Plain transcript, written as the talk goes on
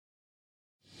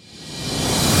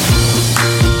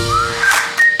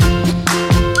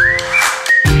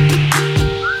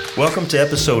Welcome to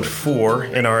episode 4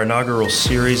 in our inaugural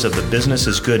series of the Business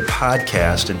is Good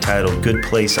podcast entitled Good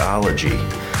Placeology,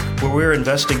 where we're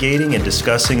investigating and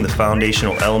discussing the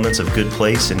foundational elements of good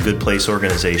place and good place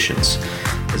organizations.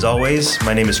 As always,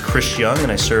 my name is Chris Young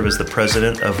and I serve as the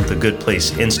president of the Good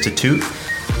Place Institute.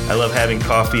 I love having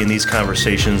coffee in these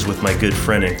conversations with my good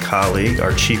friend and colleague,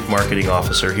 our Chief Marketing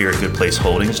Officer here at Good Place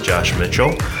Holdings, Josh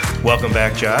Mitchell. Welcome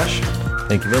back, Josh.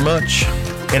 Thank you very much.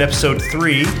 In episode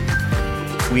 3,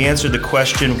 we answered the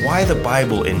question, why the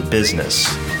Bible in business?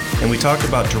 And we talked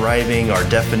about deriving our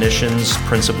definitions,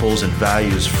 principles, and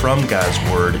values from God's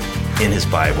Word in His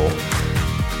Bible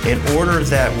in order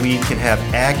that we can have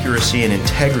accuracy and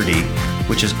integrity,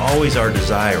 which is always our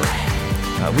desire.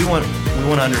 We want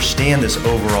to understand this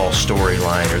overall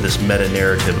storyline or this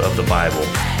metanarrative of the Bible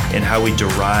and how we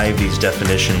derive these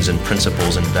definitions and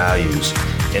principles and values,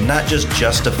 and not just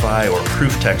justify or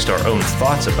proof text our own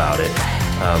thoughts about it,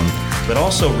 but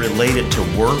also relate it to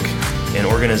work and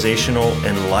organizational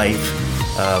and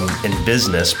life and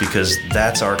business, because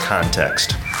that's our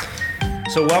context.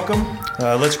 So welcome.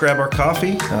 Let's grab our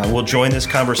coffee. We'll join this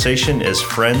conversation as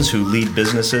friends who lead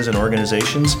businesses and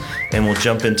organizations, and we'll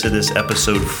jump into this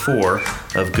episode 4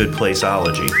 of Good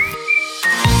Placeology.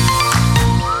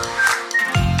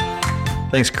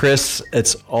 Thanks, Chris.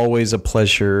 It's always a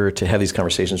pleasure to have these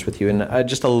conversations with you. And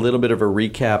just a little bit of a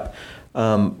recap.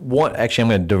 I'm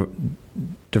going to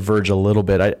diverge a little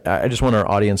bit. I just want our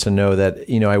audience to know that,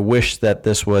 I wish that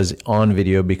this was on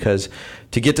video, because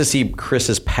to get to see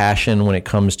Chris's passion when it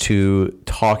comes to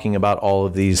talking about all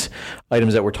of these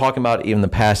items that we're talking about, even in the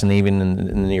past and even in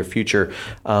the near future,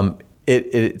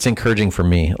 it's encouraging for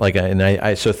me.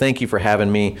 So thank you for having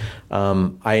me.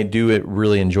 I do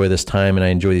really enjoy this time, and I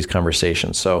enjoy these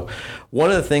conversations. So one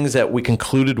of the things that we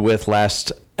concluded with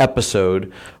last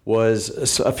episode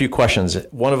was a few questions.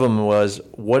 One of them was,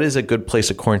 what is a good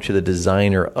place according to the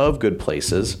designer of good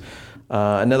places?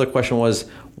 Another question was,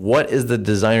 what is the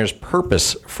designer's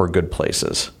purpose for good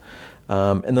places?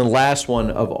 And the last one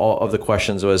of all of the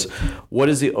questions was, what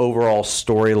is the overall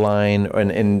storyline,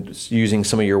 and using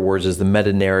some of your words as the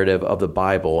meta-narrative of the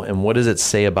Bible, and what does it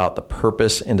say about the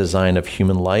purpose and design of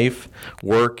human life,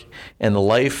 work, and the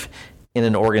life in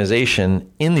an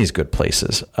organization in these good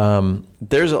places?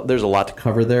 There's a lot to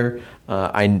cover there.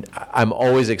 I'm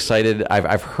always excited.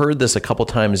 I've heard this a couple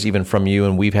times even from you,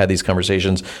 and we've had these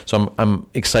conversations. So I'm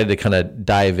excited to kind of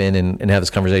dive in and have this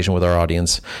conversation with our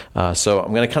audience. So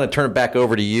I'm going to kind of turn it back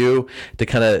over to you to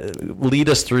kind of lead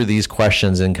us through these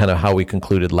questions and kind of how we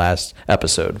concluded last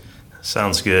episode.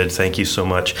 Sounds good. Thank you so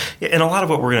much. And a lot of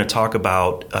what we're going to talk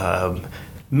about,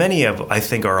 many of, I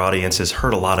think, our audience has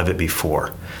heard a lot of it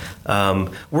before.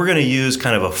 We're going to use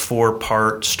kind of a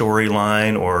 4-part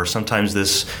storyline, or sometimes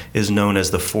this is known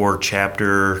as the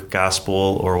 4-chapter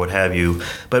gospel or what have you.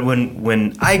 But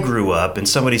when I grew up and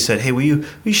somebody said, hey, will you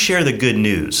share the good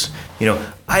news?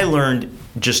 I learned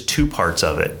just 2 parts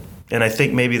of it. And I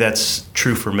think maybe that's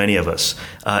true for many of us.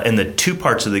 And the 2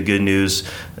 parts of the good news,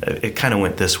 it kind of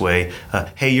went this way.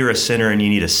 Hey, you're a sinner and you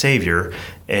need a Savior.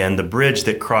 And the bridge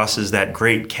that crosses that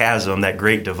great chasm, that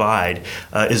great divide,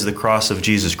 is the cross of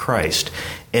Jesus Christ.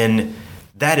 And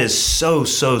that is so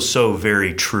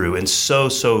very true, and so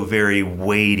very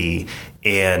weighty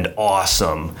and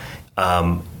awesome.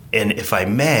 And if I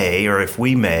may, or if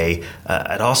we may,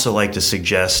 I'd also like to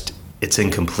suggest it's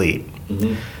incomplete.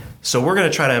 Mm-hmm. So we're going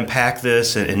to try to unpack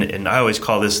this, and I always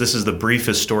call this is the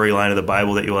briefest storyline of the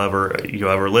Bible that you'll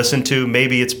ever listen to.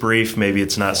 Maybe it's brief, maybe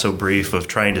it's not so brief, of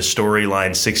trying to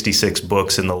storyline 66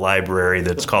 books in the library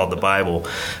that's called the Bible,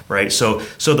 right? So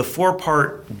the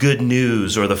 4-part good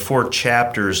news, or the 4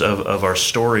 chapters of our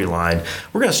storyline,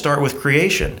 we're going to start with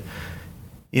creation.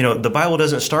 The Bible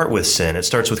doesn't start with sin. It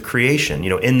starts with creation.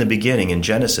 In the beginning, in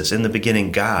Genesis, in the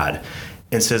beginning, God.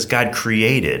 And says God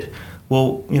created.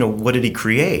 Well, what did He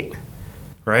create,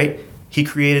 right? He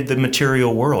created the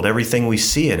material world, everything we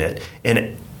see in it.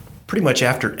 And pretty much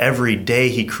after every day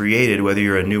He created, whether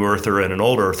you're a new earther and an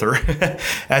old earther,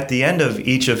 at the end of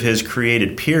each of His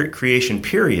created creation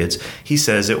periods, He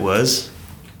says it was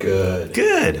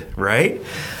good, right?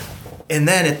 And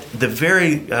then at the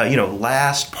very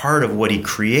last part of what He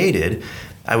created,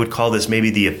 I would call this maybe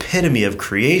the epitome of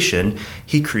creation,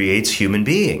 He creates human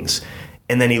beings.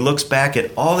 And then He looks back at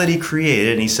all that He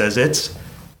created and He says it's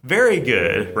very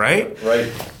good, right? Right.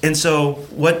 And so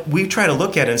what we try to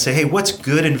look at and say, hey, what's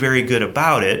good and very good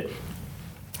about it?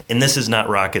 And this is not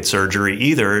rocket surgery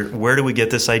either. Where do we get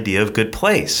this idea of good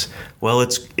place? Well,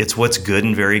 it's what's good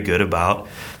and very good about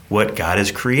what God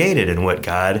has created and what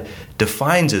God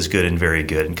defines as good and very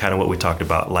good, and kind of what we talked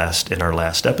about in our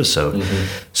last episode.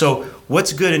 Mm-hmm. So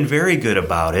what's good and very good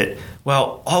about it?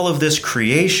 Well, all of this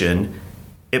creation,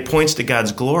 it points to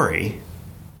God's glory,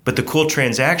 but the cool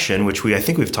transaction, which I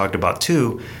think we've talked about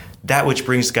too, that which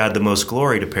brings God the most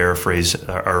glory, to paraphrase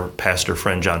our pastor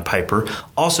friend John Piper,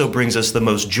 also brings us the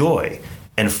most joy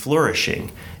and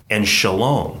flourishing and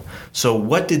shalom. So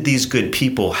what did these good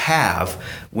people have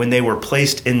when they were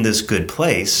placed in this good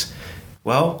place?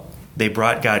 Well, they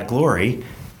brought God glory,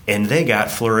 and they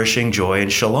got flourishing joy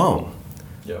and shalom,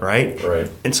 right?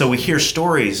 And so we hear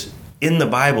stories in the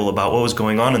Bible about what was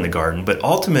going on in the garden, but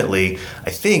ultimately,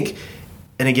 I think,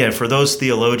 and again, for those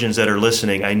theologians that are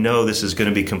listening, I know this is going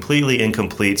to be completely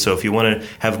incomplete. So if you want to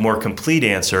have a more complete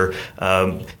answer,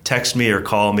 text me or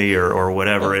call me or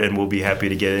whatever, and we'll be happy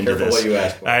to get into this. What you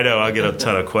ask for. I know I'll get a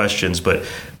ton of questions, but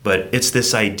it's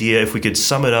this idea, if we could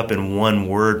sum it up in one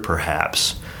word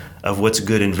perhaps, of what's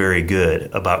good and very good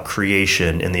about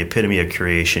creation and the epitome of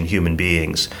creation, human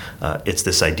beings, it's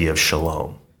this idea of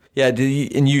shalom. Yeah,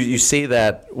 and you say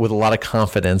that with a lot of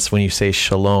confidence when you say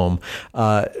shalom.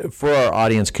 For our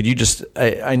audience, could you just,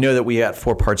 I know that we got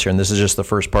 4 parts here, and this is just the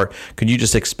first part. Could you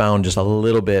just expound just a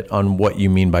little bit on what you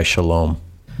mean by shalom?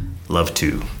 Love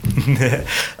to.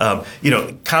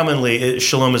 Commonly,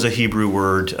 shalom is a Hebrew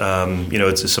word.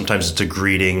 Sometimes it's a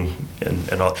greeting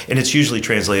and all, and it's usually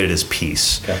translated as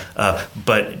peace. Okay.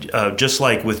 But just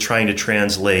like with trying to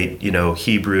translate,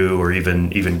 Hebrew or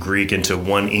even Greek into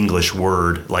one English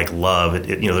word like love,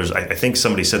 I think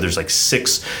somebody said there's like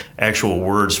 6 actual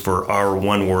words for our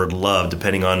one word love,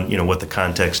 depending on what the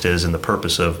context is and the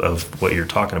purpose of what you're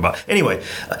talking about. Anyway,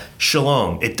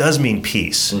 shalom, it does mean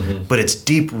peace, but it's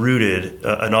deep rooted.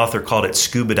 An author called it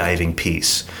scuba diving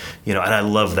peace, and I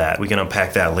love that. We can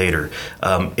unpack that later.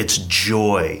 It's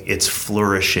joy, it's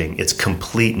flourishing, it's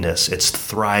completeness, it's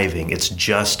thriving, it's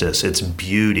justice, it's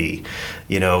beauty.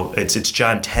 It's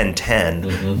John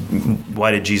 10:10.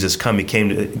 Why did Jesus come? He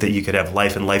came that you could have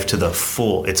life and life to the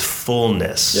full. It's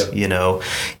fullness. Yep.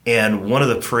 And one of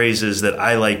the phrases that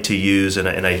I like to use, and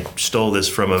I stole this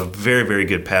from a very, very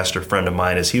good pastor friend of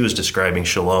mine as he was describing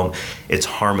shalom, it's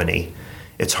harmony.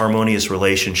 It's harmonious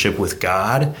relationship with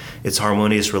God, it's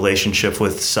harmonious relationship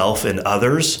with self and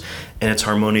others, and it's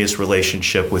harmonious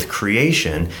relationship with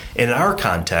creation, in our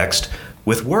context,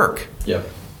 with work. Yep.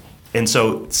 And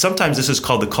so sometimes this is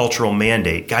called the cultural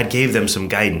mandate. God gave them some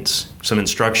guidance, some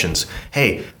instructions.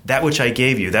 Hey, that which I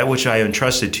gave you, that which I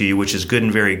entrusted to you, which is good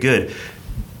and very good,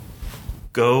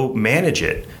 go manage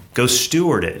it, go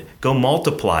steward it, go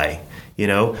multiply,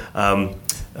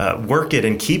 work it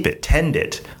and keep it, tend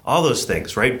it, all those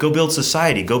things, right? Go build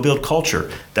society, go build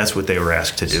culture. That's what they were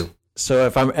asked to do. So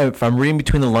if I'm reading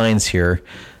between the lines here,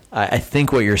 I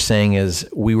think what you're saying is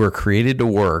we were created to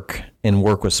work, and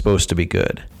work was supposed to be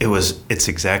good. It's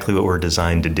exactly what we're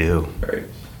designed to do. Right.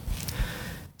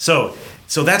 So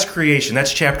that's creation.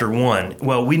 That's chapter 1.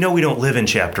 Well, we know we don't live in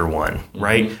chapter 1,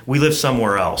 right? We live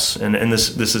somewhere else, and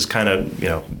this is kind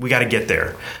of we got to get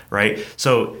there, right?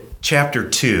 So chapter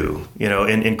 2,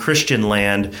 in Christian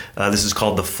land, this is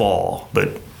called the fall. But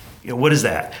what is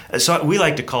that? So we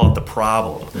like to call it the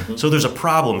problem. So there's a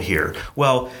problem here.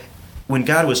 Well, when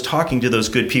God was talking to those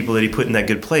good people that he put in that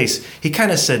good place, he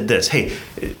kind of said this. Hey,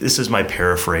 this is my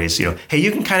paraphrase. Hey,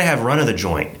 you can kind of have run of the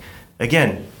joint.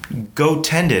 Again, go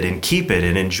tend it and keep it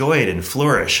and enjoy it and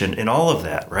flourish and all of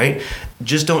that, right?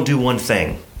 Just don't do one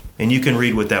thing. And you can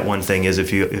read what that one thing is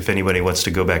if anybody wants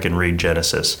to go back and read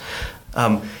Genesis.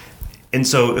 And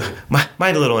so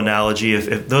my little analogy,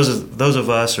 if those of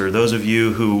us or those of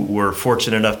you who were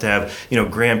fortunate enough to have,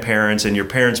 grandparents, and your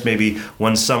parents maybe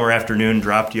one summer afternoon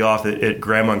dropped you off at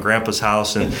grandma and grandpa's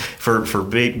house and for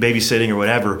babysitting or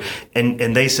whatever,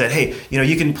 and they said, hey,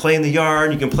 you can play in the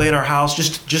yard, you can play in our house,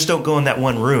 just don't go in that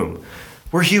one room.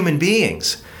 We're human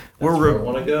beings. That's where I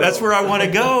want to go. That's where I want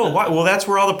to go. Well, that's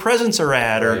where all the presents are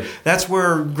at, or that's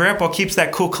where Grandpa keeps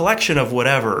that cool collection of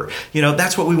whatever.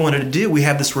 That's what we wanted to do. We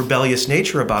have this rebellious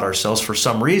nature about ourselves for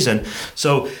some reason.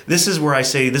 So this is where I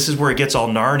say this is where it gets all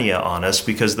Narnia on us,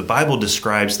 because the Bible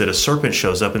describes that a serpent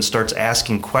shows up and starts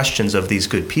asking questions of these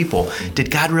good people.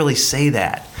 Did God really say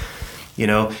that?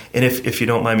 And if you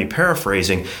don't mind me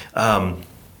paraphrasing,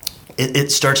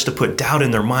 it starts to put doubt in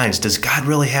their minds. Does God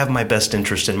really have my best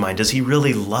interest in mind? Does he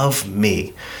really love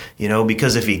me?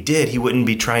 Because if he did, he wouldn't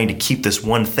be trying to keep this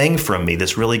one thing from me,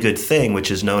 this really good thing,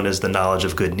 which is known as the knowledge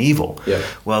of good and evil. Yeah.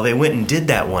 Well, they went and did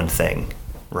that one thing,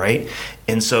 right?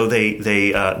 And so they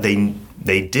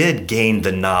did gain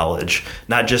the knowledge,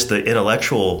 not just the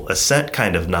intellectual assent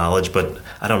kind of knowledge, but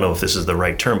I don't know if this is the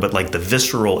right term, but like the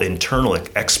visceral, internal,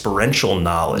 experiential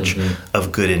knowledge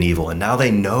of good and evil. And now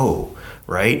they know.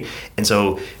 Right? And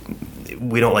so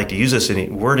we don't like to use this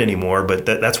word anymore, but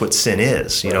that's what sin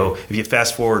is. You know, if you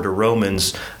fast forward to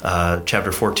Romans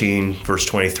chapter 14, verse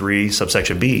 23,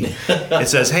 subsection B, it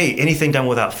says, hey, anything done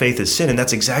without faith is sin. And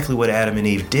that's exactly what Adam and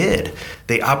Eve did.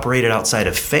 They operated outside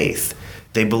of faith.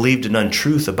 They believed an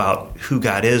untruth about who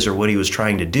God is or what he was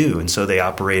trying to do. And so they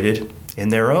operated in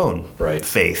their own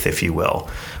faith, if you will,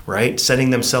 right? Setting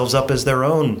themselves up as their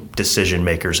own decision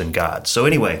makers in God. So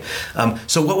anyway,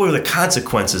 so what were the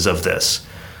consequences of this?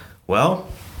 Well,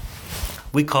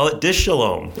 we call it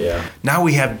disshalom. Yeah. Now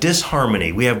we have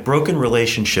disharmony. We have broken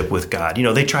relationship with God. You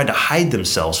know, they tried to hide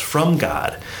themselves from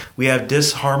God. We have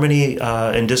disharmony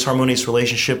and disharmonious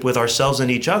relationship with ourselves and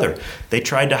each other. They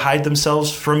tried to hide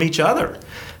themselves from each other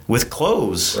with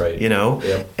clothes, you know.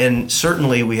 Yep. And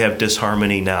certainly we have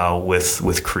disharmony now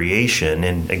with creation,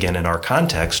 and again, in our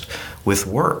context, with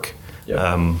work.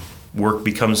 Yep. Work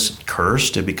becomes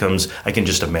cursed. It becomes, I can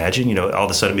just imagine, you know, all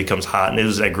of a sudden it becomes hot, and it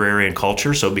was agrarian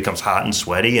culture, so it becomes hot and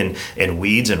sweaty and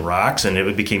weeds and rocks, and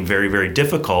it became very, very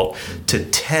difficult to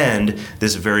tend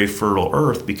this very fertile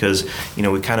earth because, you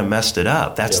know, we kind of messed it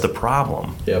up. That's the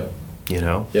problem. Yep. You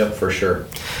know? Yep, for sure.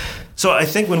 So I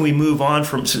think when we move on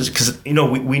from, because, you know,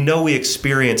 we know we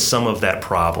experience some of that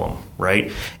problem,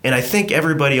 right? And I think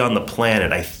everybody on the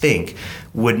planet,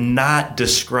 would not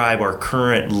describe our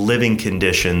current living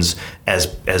conditions as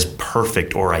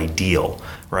perfect or ideal,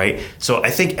 right? So I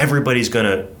think everybody's going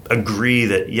to agree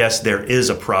that, yes, there is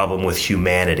a problem with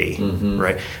humanity,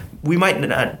 right? We might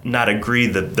not agree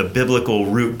the biblical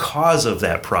root cause of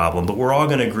that problem, but we're all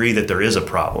going to agree that there is a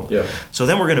problem. Yeah. So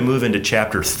then we're going to move into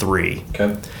chapter 3.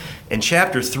 Okay. In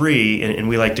chapter 3, and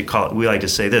we like to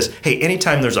say this, hey,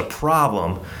 anytime there's a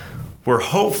problem, we're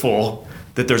hopeful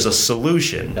that there's a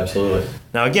solution. Absolutely.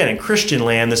 Now, again, in Christian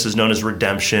land, this is known as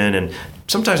redemption, and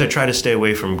sometimes I try to stay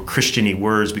away from Christian-y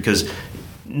words because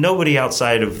nobody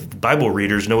outside of Bible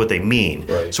readers know what they mean.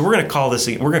 Right. So we're going to call this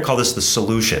the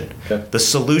solution, the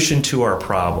solution to our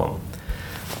problem.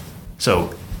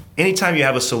 So anytime you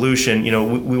have a solution, you know,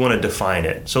 we want to define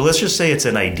it. So let's just say it's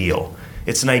an ideal.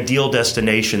 It's an ideal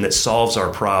destination that solves our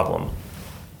problem.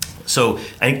 So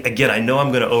again, I know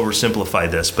I'm going to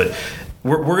oversimplify this, but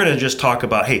we're going to just talk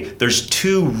about, hey, there's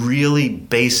two really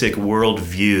basic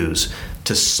worldviews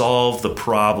to solve the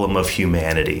problem of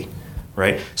humanity,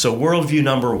 right? So worldview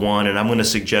number one, and I'm going to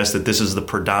suggest that this is the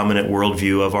predominant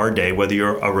worldview of our day, whether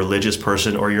you're a religious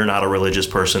person or you're not a religious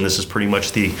person, this is pretty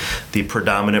much the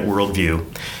predominant worldview.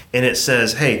 And it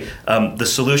says, hey, the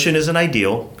solution is an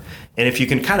ideal. And if you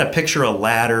can kind of picture a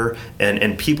ladder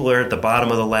and people are at the bottom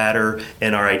of the ladder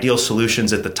and our ideal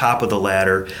solution's at the top of the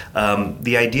ladder,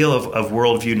 the ideal of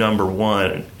worldview number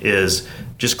one is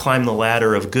just climb the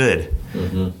ladder of good.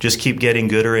 Mm-hmm. Just keep getting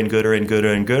gooder and gooder and gooder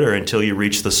and gooder until you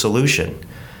reach the solution.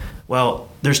 Well,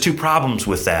 there's two problems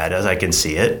with that, as I can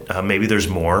see it. Maybe there's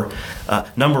more.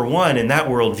 Number one, in that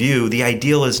worldview, the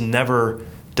ideal is never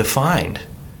defined.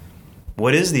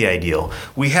 What is the ideal?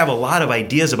 We have a lot of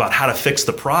ideas about how to fix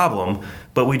the problem,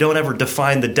 but we don't ever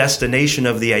define the destination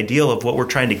of the ideal of what we're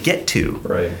trying to get to.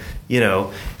 Right. You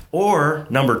know, or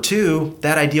number two,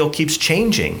 that ideal keeps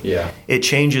changing. Yeah. It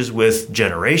changes with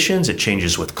generations. It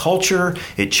changes with culture.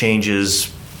 It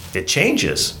changes.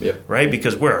 Yep. Right?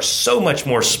 Because we're so much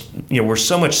more, we're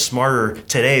so much smarter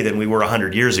today than we were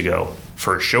 100 years ago,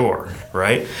 for sure,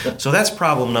 right? So that's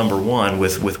problem number one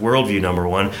with worldview number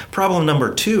one. Problem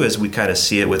number two, as we kind of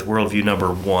see it with worldview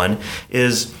number one,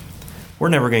 is we're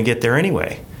never going to get there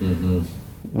anyway. Mm-hmm.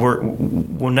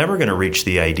 We're never going to reach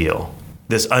the ideal,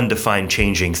 this undefined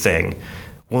changing thing.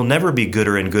 We'll never be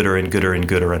gooder and gooder and gooder and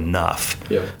gooder enough,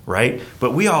 right?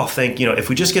 But we all think, if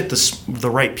we just get the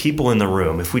right people in the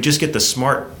room, if we just get the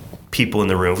smart people in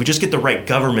the room, if we just get the right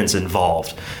governments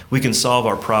involved, we can solve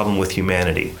our problem with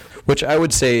humanity. Which I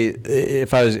would say,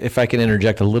 if I can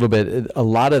interject a little bit, a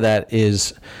lot of that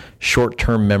is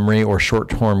short-term memory or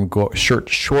short-term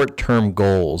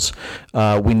goals.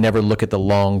 We never look at the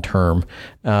long term.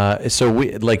 So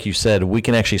we, like you said, we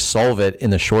can actually solve it in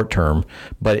the short term,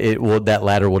 but that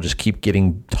ladder will just keep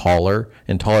getting taller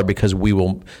and taller because we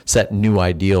will set new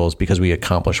ideals because we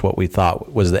accomplish what we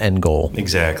thought was the end goal.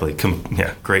 Exactly.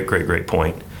 Yeah. Great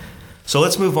point. So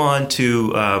let's move on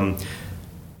to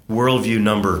worldview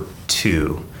number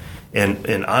two,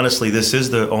 and honestly, this is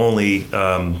the only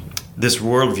this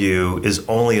worldview is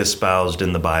only espoused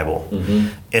in the Bible. Mm-hmm.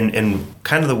 And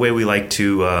kind of the way we like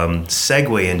to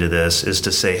segue into this is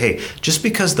to say, hey, just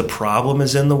because the problem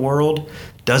is in the world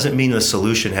doesn't mean the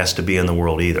solution has to be in the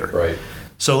world either. Right.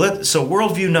 So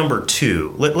worldview number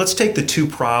 2. Let's take the 2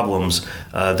 problems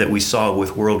that we saw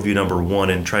with worldview number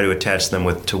 1 and try to attach them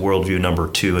to worldview number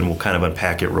 2, and we'll kind of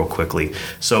unpack it real quickly.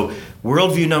 So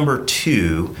worldview number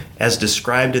 2, as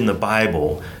described in the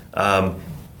Bible,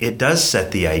 it does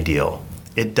set the ideal.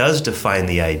 It does define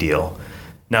the ideal.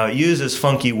 Now, it uses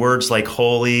funky words like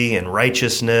holy and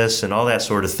righteousness and all that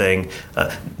sort of thing.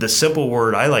 The simple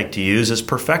word I like to use is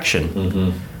perfection.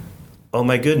 Mm-hmm. Oh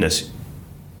my goodness.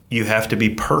 You have to be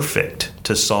perfect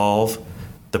to solve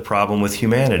the problem with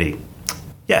humanity.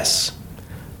 Yes.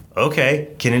 Okay.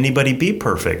 Can anybody be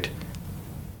perfect?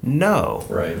 No.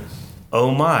 Right.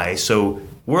 Oh my. So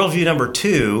worldview number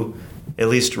 2, at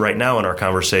least right now in our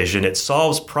conversation, it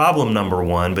solves problem number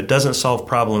 1, but doesn't solve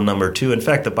problem number 2. In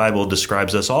fact, the Bible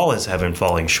describes us all as having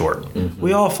falling short. Mm-hmm.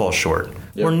 We all fall short.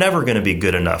 Yep. We're never going to be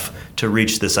good enough to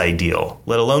reach this ideal,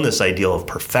 let alone this ideal of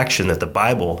perfection that the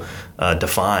Bible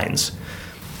defines.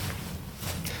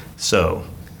 So,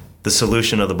 the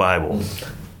solution of the Bible.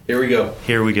 Here we go.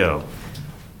 Here we go.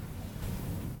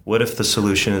 What if the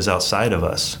solution is outside of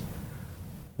us?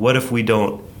 What if we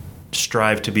don't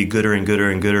strive to be gooder and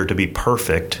gooder and gooder to be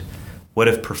perfect? What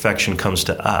if perfection comes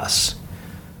to us?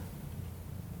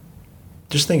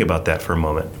 Just think about that for a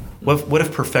moment. What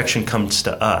if perfection comes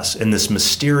to us and this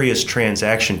mysterious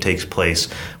transaction takes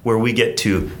place where we get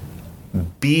to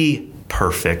be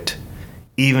perfect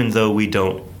even though we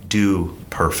don't do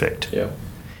perfect? Yeah.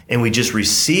 And we just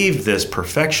received this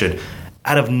perfection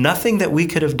out of nothing that we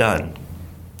could have done.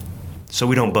 So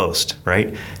we don't boast,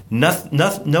 right?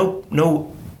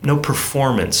 No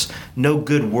performance, no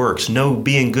good works, no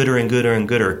being gooder and gooder and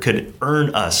gooder could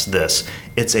earn us this.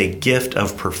 It's a gift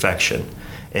of perfection.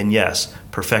 And yes,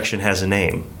 perfection has a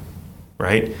name,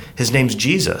 right? His name's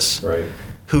Jesus, right?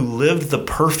 Who lived the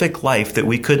perfect life that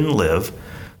we couldn't live,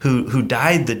 who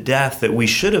died the death that we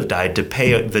should have died to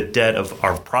pay the debt of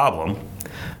our problem,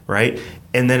 right?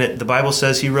 And then the Bible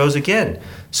says he rose again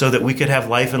so that we could have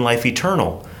life and life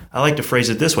eternal. I like to phrase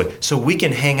it this way: so we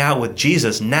can hang out with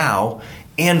Jesus now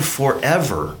and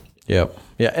forever. Yep.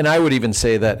 Yeah, and I would even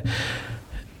say that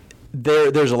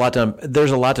there's a lot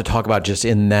to talk about just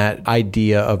in that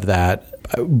idea of that.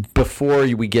 Before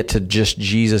we get to just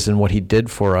Jesus and what he did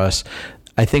for us,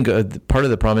 I think part of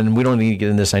the problem, and we don't need to get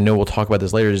into this, I know we'll talk about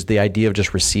this later, is the idea of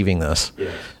just receiving this.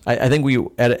 Yes. I think we,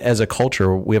 as a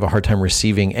culture, we have a hard time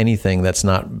receiving anything that's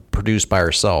not produced by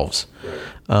ourselves.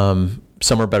 Right.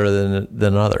 Some are better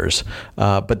than others,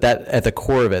 but that at the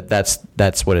core of it,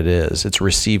 that's what it is. It's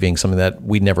receiving something that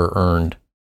we never earned,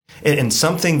 and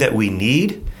something that we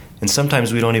need, and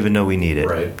sometimes we don't even know we need it,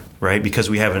 right? Because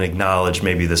we haven't acknowledged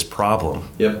maybe this problem,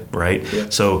 right?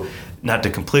 Yep. So, not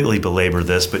to completely belabor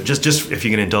this, but just if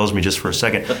you can indulge me just for a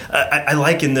second, I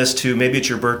liken this to maybe it's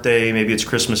your birthday, maybe it's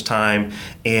Christmas time,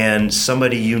 and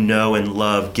somebody you know and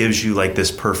love gives you like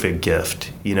this perfect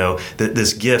gift,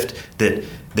 this gift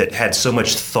that had so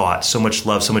much thought, so much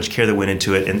love, so much care that went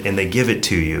into it, and they give it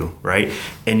to you, right?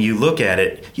 And you look at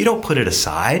it, you don't put it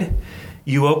aside.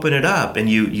 You open it up and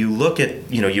you look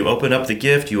at, you open up the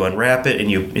gift, you unwrap it, and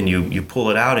you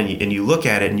pull it out and you look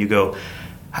at it and you go,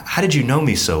 how did you know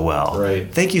me so well? Right.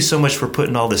 Thank you so much for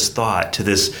putting all this thought to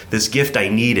this gift I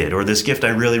needed, or this gift I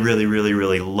really, really, really,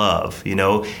 really love,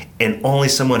 and only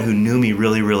someone who knew me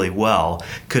really, really well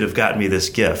could have gotten me this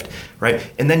gift, right?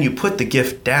 And then you put the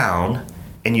gift down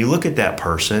and you look at that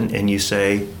person and you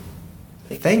say,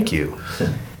 thank you.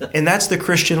 And that's the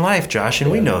Christian life, Josh,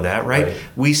 and we know that, right?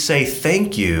 We say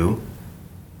thank you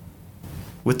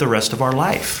with the rest of our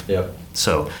life. Yep.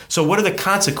 So what are the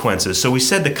consequences? So we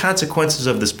said the consequences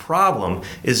of this problem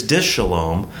is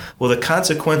disshalom. Well, the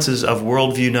consequences of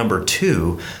worldview number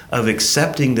 2 of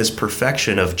accepting this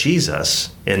perfection of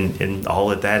Jesus and all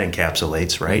that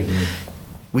encapsulates, right? Mm-hmm.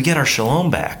 We get our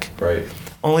shalom back. Right.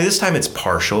 Only this time it's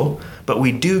partial, but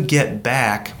we do get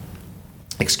back,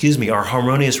 our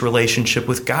harmonious relationship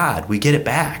with God. We get it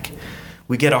back.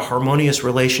 We get a harmonious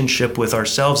relationship with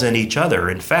ourselves and each other.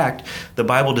 In fact, the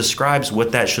Bible describes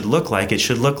what that should look like. It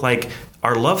should look like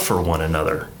our love for one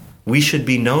another. We should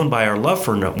be known by our love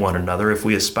for one another if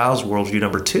we espouse worldview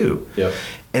number 2. Yep.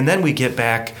 And then we get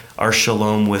back our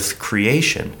shalom with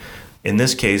creation, in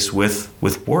this case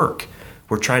with work.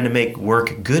 We're trying to make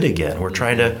work good again. We're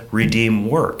trying to redeem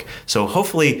work. So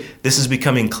hopefully this is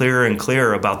becoming clearer and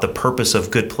clearer about the purpose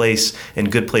of Good Place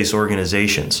and Good Place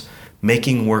organizations.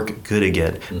 Making work good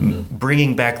again,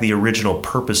 bringing back the original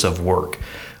purpose of work,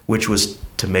 which was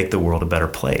to make the world a better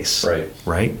place. Right.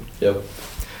 Right? Yep.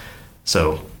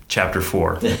 So chapter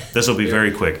 4. This will be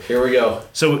very quick. Here we go.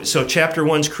 So chapter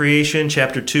 1's creation,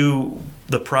 chapter 2,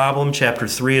 the problem, chapter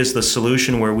 3 is the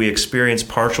solution where we experience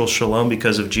partial shalom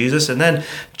because of Jesus. And then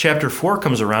chapter 4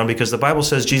 comes around because the Bible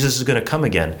says Jesus is going to come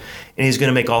again. And he's going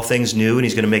to make all things new and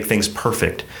he's going to make things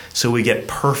perfect. So we get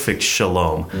perfect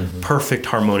shalom, perfect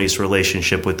harmonious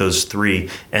relationship with those three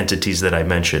entities that I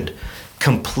mentioned.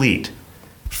 Complete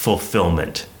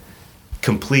fulfillment,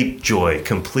 complete joy,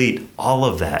 complete all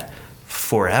of that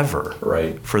forever.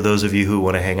 Right. For those of you who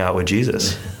want to hang out with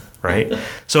Jesus. Right?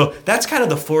 So that's kind of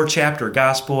the 4-chapter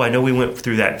gospel. I know we went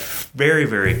through that very,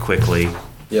 very quickly.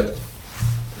 Yep.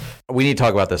 We need to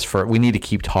talk about this. We need to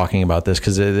keep talking about this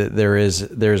because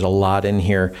there's a lot in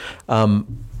here. One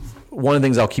of the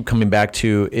things I'll keep coming back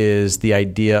to is the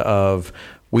idea of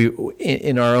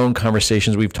in our own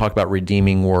conversations, we've talked about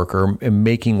redeeming work or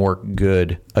making work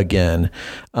good again.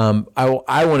 I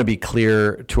want to be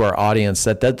clear to our audience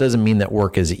that doesn't mean that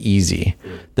work is easy.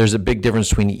 There's a big difference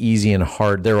between easy and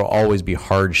hard. There will always be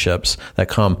hardships that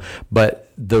come, but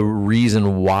the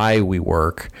reason why we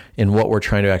work and what we're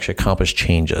trying to actually accomplish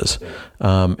changes.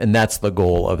 And that's the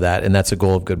goal of that. And that's the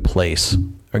goal of Good Place.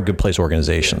 A Good Place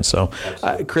organization. So,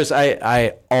 Chris,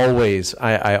 I always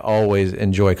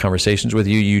enjoy conversations with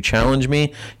you. You challenge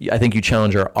me. I think you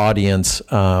challenge our audience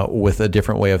with a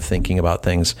different way of thinking about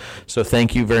things. So,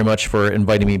 thank you very much for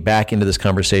inviting me back into this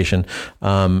conversation.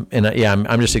 I'm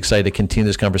just excited to continue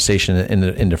this conversation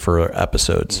into further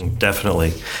episodes.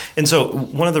 Definitely. And so,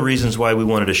 one of the reasons why we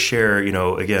wanted to share,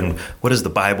 again, what does the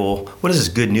Bible, what does this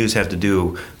good news have to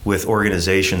do with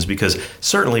organizations? Because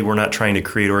certainly we're not trying to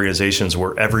create organizations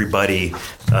where everybody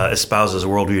espouses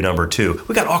worldview number 2.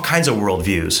 We got all kinds of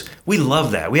worldviews. We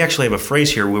love that. We actually have a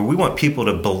phrase here where we want people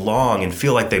to belong and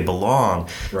feel like they belong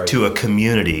to a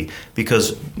community.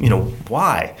 Because,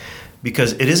 why?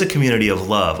 Because it is a community of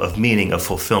love, of meaning, of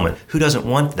fulfillment. Who doesn't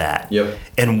want that? Yep.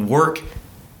 And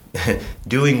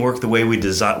doing work the way we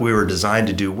were designed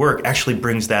to do work actually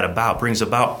brings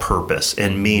about purpose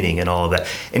and meaning and all of that,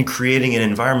 and creating an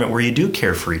environment where you do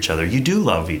care for each other, you do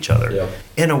love each other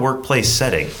in a workplace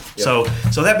setting. So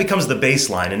that becomes the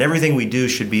baseline, and everything we do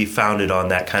should be founded on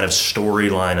that kind of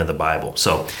storyline of the Bible.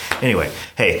 So anyway,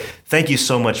 hey, thank you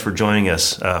so much for joining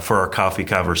us for our coffee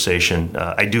conversation.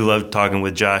 I do love talking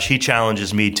with Josh. He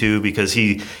challenges me too because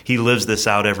he lives this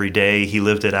out every day. He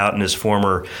lived it out in his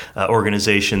former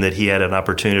organization that he had an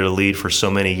opportunity to lead for so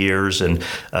many years. And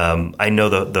I know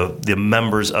the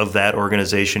members of that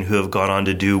organization who have gone on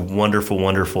to do wonderful,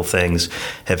 wonderful things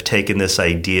have taken this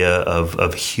idea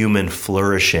of human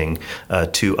flourishing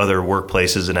to other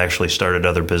workplaces and actually started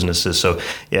other businesses. So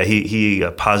yeah, he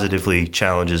positively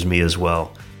challenges me as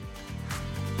well.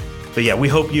 But yeah, we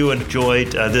hope you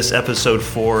enjoyed this episode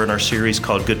 4 in our series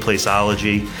called Good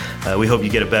Placeology. We hope you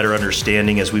get a better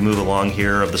understanding as we move along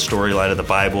here of the storyline of the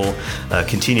Bible.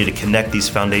 Continue to connect these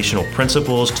foundational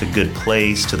principles to Good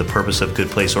Place, to the purpose of Good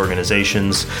Place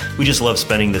organizations. We just love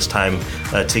spending this time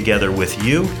together with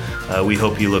you. We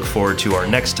hope you look forward to our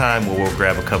next time where we'll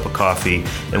grab a cup of coffee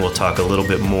and we'll talk a little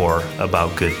bit more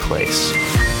about Good Place.